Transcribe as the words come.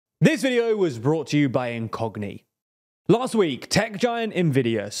This video was brought to you by Incogni. Last week, tech giant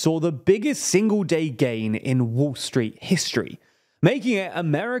Nvidia saw the biggest single-day gain in Wall Street history, making it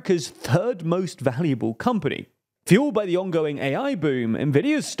America's third most valuable company. Fueled by the ongoing AI boom,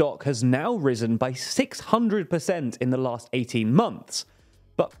 Nvidia's stock has now risen by 600% in the last 18 months.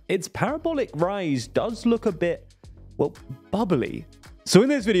 But its parabolic rise does look a bit, well, bubbly. So in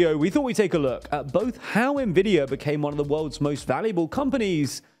this video, we thought we'd take a look at both how Nvidia became one of the world's most valuable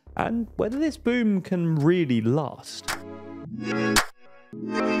companies and whether this boom can really last.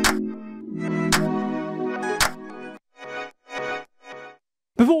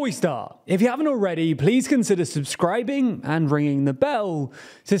 Before we start, if you haven't already, please consider subscribing and ringing the bell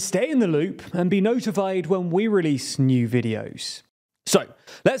to stay in the loop and be notified when we release new videos. So,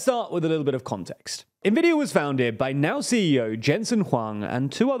 let's start with a little bit of context. Nvidia was founded by now CEO Jensen Huang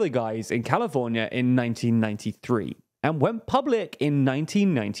and two other guys in California in 1993. And went public in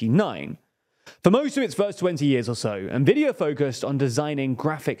 1999. For most of its first 20 years or so, Nvidia focused on designing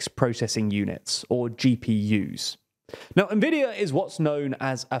graphics processing units, or GPUs. Now, Nvidia is what's known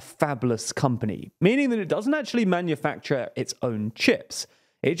as a fabless company, meaning that it doesn't actually manufacture its own chips.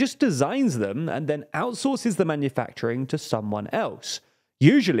 It just designs them and then outsources the manufacturing to someone else,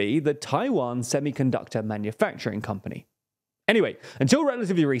 usually the Taiwan Semiconductor Manufacturing Company. Anyway, until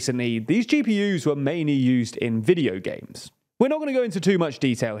relatively recently, these GPUs were mainly used in video games. We're not going to go into too much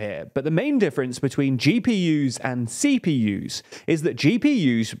detail here, but the main difference between GPUs and CPUs is that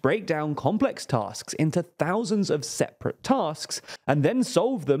GPUs break down complex tasks into thousands of separate tasks and then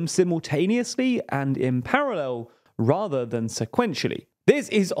solve them simultaneously and in parallel rather than sequentially. This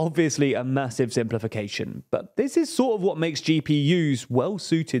is obviously a massive simplification, but this is sort of what makes GPUs well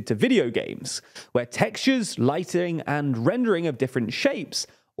suited to video games, where textures, lighting, and rendering of different shapes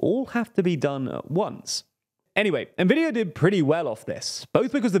all have to be done at once. Anyway, Nvidia did pretty well off this,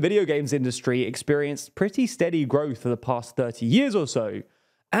 both because the video games industry experienced pretty steady growth for the past 30 years or so,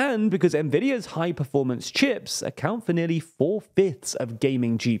 and because Nvidia's high-performance chips account for nearly 4/5 of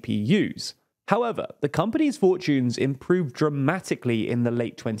gaming GPUs. However, the company's fortunes improved dramatically in the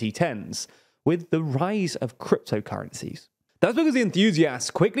late 2010s, with the rise of cryptocurrencies. That's because the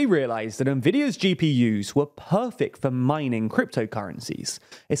enthusiasts quickly realized that Nvidia's GPUs were perfect for mining cryptocurrencies,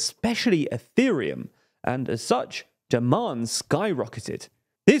 especially Ethereum, and as such, demand skyrocketed.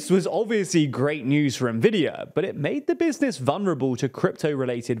 This was obviously great news for Nvidia, but it made the business vulnerable to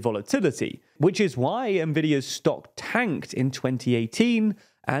crypto-related volatility, which is why Nvidia's stock tanked in 2018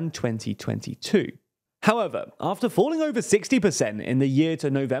 and 2022. However, after falling over 60% in the year to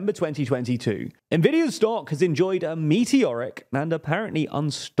November 2022, Nvidia's stock has enjoyed a meteoric and apparently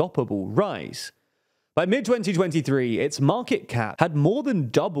unstoppable rise. By mid-2023, its market cap had more than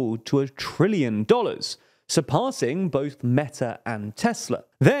doubled to $1 trillion, surpassing both Meta and Tesla.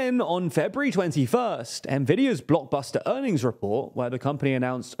 Then, on February 21st, Nvidia's blockbuster earnings report, where the company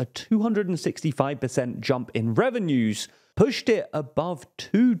announced a 265% jump in revenues, pushed it above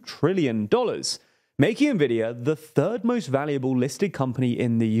 $2 trillion, making Nvidia the third most valuable listed company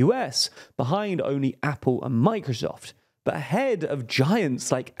in the US, behind only Apple and Microsoft, but ahead of giants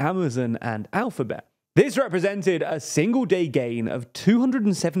like Amazon and Alphabet. This represented a single-day gain of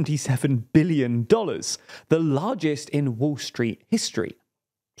 $277 billion, the largest in Wall Street history.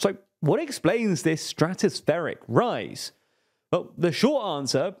 So, what explains this stratospheric rise? Well, the short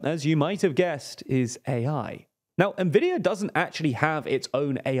answer, as you might have guessed, is AI. Now, Nvidia doesn't actually have its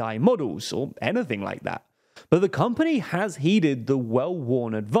own AI models or anything like that, but the company has heeded the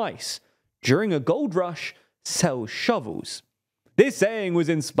well-worn advice: during a gold rush, sell shovels. This saying was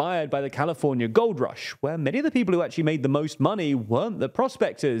inspired by the California gold rush, where many of the people who actually made the most money weren't the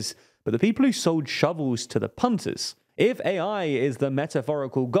prospectors, but the people who sold shovels to the punters. If AI is the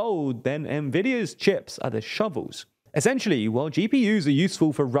metaphorical gold, then Nvidia's chips are the shovels. Essentially, while GPUs are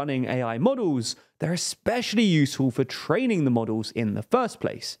useful for running AI models, they're especially useful for training the models in the first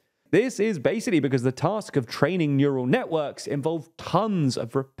place. This is basically because the task of training neural networks involves tons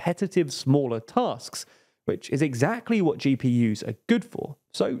of repetitive smaller tasks, which is exactly what GPUs are good for.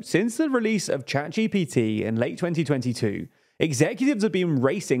 So, since the release of ChatGPT in late 2022, executives have been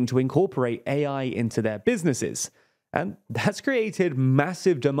racing to incorporate AI into their businesses, and that's created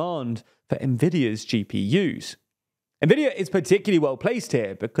massive demand for Nvidia's GPUs. Nvidia is particularly well placed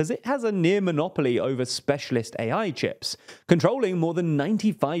here because it has a near monopoly over specialist AI chips, controlling more than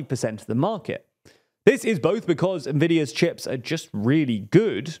 95% of the market. This is both because Nvidia's chips are just really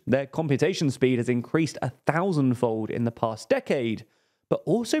good, their computation speed has increased 1,000-fold in the past decade, but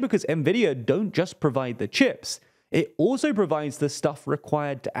also because Nvidia don't just provide the chips, it also provides the stuff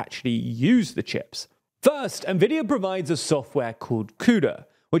required to actually use the chips. First, Nvidia provides a software called CUDA,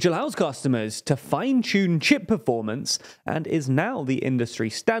 which allows customers to fine-tune chip performance and is now the industry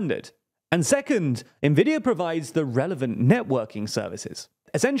standard. And second, Nvidia provides the relevant networking services.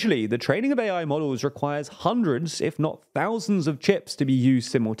 Essentially, the training of AI models requires hundreds, if not thousands, of chips to be used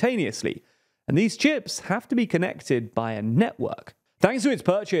simultaneously, and these chips have to be connected by a network. Thanks to its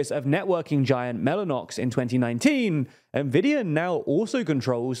purchase of networking giant Mellanox in 2019, Nvidia now also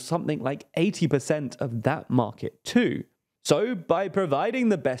controls something like 80% of that market too. So, by providing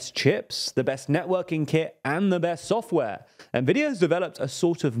the best chips, the best networking kit, and the best software, Nvidia has developed a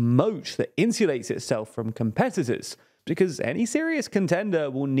sort of moat that insulates itself from competitors, because any serious contender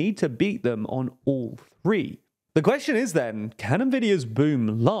will need to beat them on all three. The question is then, can Nvidia's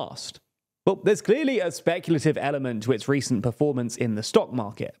boom last? Well, there's clearly a speculative element to its recent performance in the stock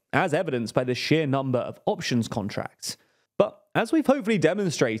market, as evidenced by the sheer number of options contracts. But as we've hopefully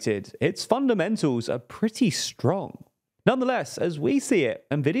demonstrated, its fundamentals are pretty strong. Nonetheless, as we see it,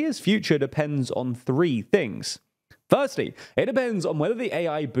 Nvidia's future depends on three things. Firstly, it depends on whether the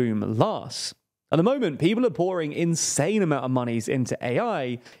AI boom lasts. At the moment, people are pouring insane amount of monies into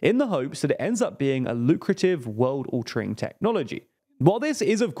AI in the hopes that it ends up being a lucrative, world-altering technology. While this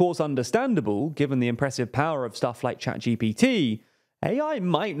is of course understandable, given the impressive power of stuff like ChatGPT, AI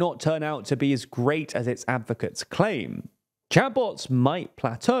might not turn out to be as great as its advocates claim. Chatbots might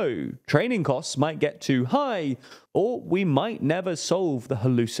plateau, training costs might get too high, or we might never solve the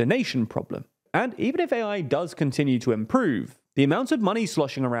hallucination problem. And even if AI does continue to improve, the amount of money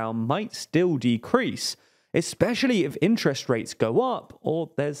sloshing around might still decrease, especially if interest rates go up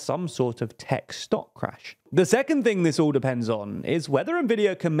or there's some sort of tech stock crash. The second thing this all depends on is whether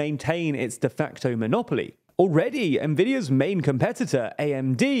Nvidia can maintain its de facto monopoly. Already, Nvidia's main competitor,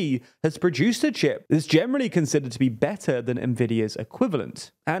 AMD, has produced a chip that's generally considered to be better than Nvidia's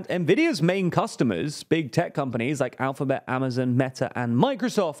equivalent. And Nvidia's main customers, big tech companies like Alphabet, Amazon, Meta, and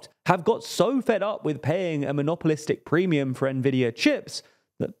Microsoft, have got so fed up with paying a monopolistic premium for Nvidia chips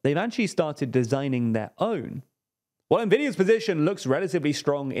that they've actually started designing their own. While Nvidia's position looks relatively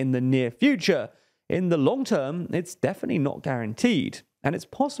strong in the near future, in the long term, it's definitely not guaranteed. And it's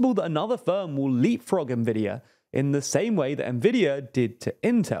possible that another firm will leapfrog Nvidia in the same way that Nvidia did to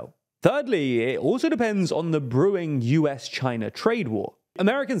Intel. Thirdly, it also depends on the brewing US-China trade war.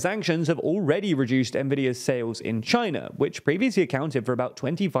 American sanctions have already reduced Nvidia's sales in China, which previously accounted for about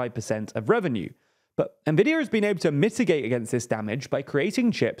 25% of revenue. But Nvidia has been able to mitigate against this damage by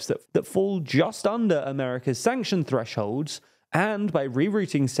creating chips that fall just under America's sanction thresholds and by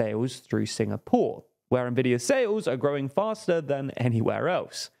rerouting sales through Singapore, where Nvidia's sales are growing faster than anywhere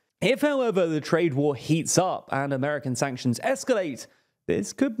else. If, however, the trade war heats up and American sanctions escalate,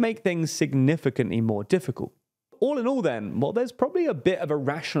 this could make things significantly more difficult. All in all then, while there's probably a bit of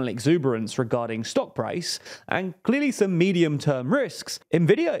irrational exuberance regarding stock price, and clearly some medium-term risks,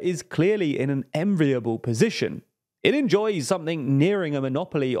 Nvidia is clearly in an enviable position. It enjoys something nearing a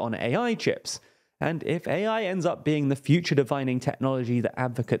monopoly on AI chips, and if AI ends up being the future-defining technology that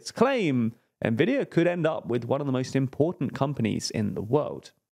advocates claim, Nvidia could end up with one of the most important companies in the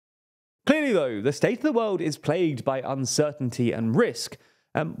world. Clearly though, the state of the world is plagued by uncertainty and risk.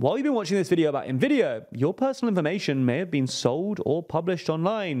 While you've been watching this video about Nvidia, your personal information may have been sold or published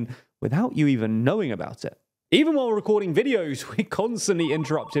online without you even knowing about it. Even while recording videos, we're constantly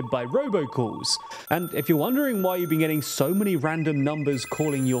interrupted by robocalls. And if you're wondering why you've been getting so many random numbers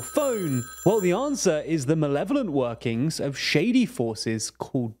calling your phone, well, the answer is the malevolent workings of shady forces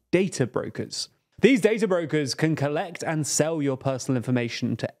called data brokers. These data brokers can collect and sell your personal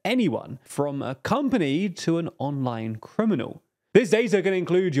information to anyone, from a company to an online criminal. This data can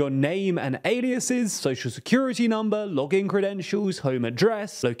include your name and aliases, social security number, login credentials, home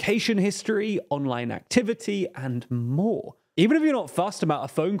address, location history, online activity, and more. Even if you're not fussed about a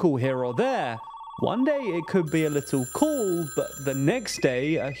phone call here or there, one day it could be a little call, but the next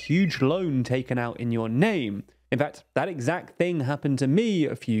day a huge loan taken out in your name. In fact, that exact thing happened to me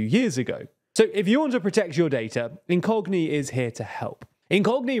a few years ago. So if you want to protect your data, Incogni is here to help.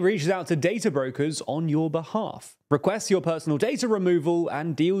 Incogni reaches out to data brokers on your behalf, requests your personal data removal,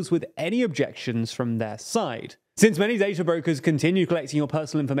 and deals with any objections from their side. Since many data brokers continue collecting your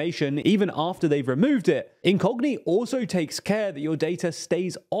personal information even after they've removed it, Incogni also takes care that your data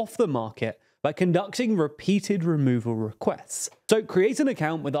stays off the market by conducting repeated removal requests. So create an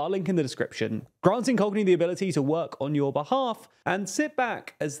account with our link in the description, grant Incogni the ability to work on your behalf, and sit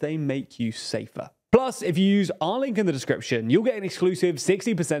back as they make you safer. Plus, if you use our link in the description, you'll get an exclusive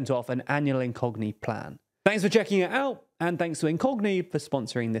 60% off an annual Incogni plan. Thanks for checking it out, and thanks to Incogni for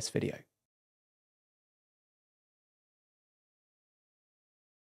sponsoring this video.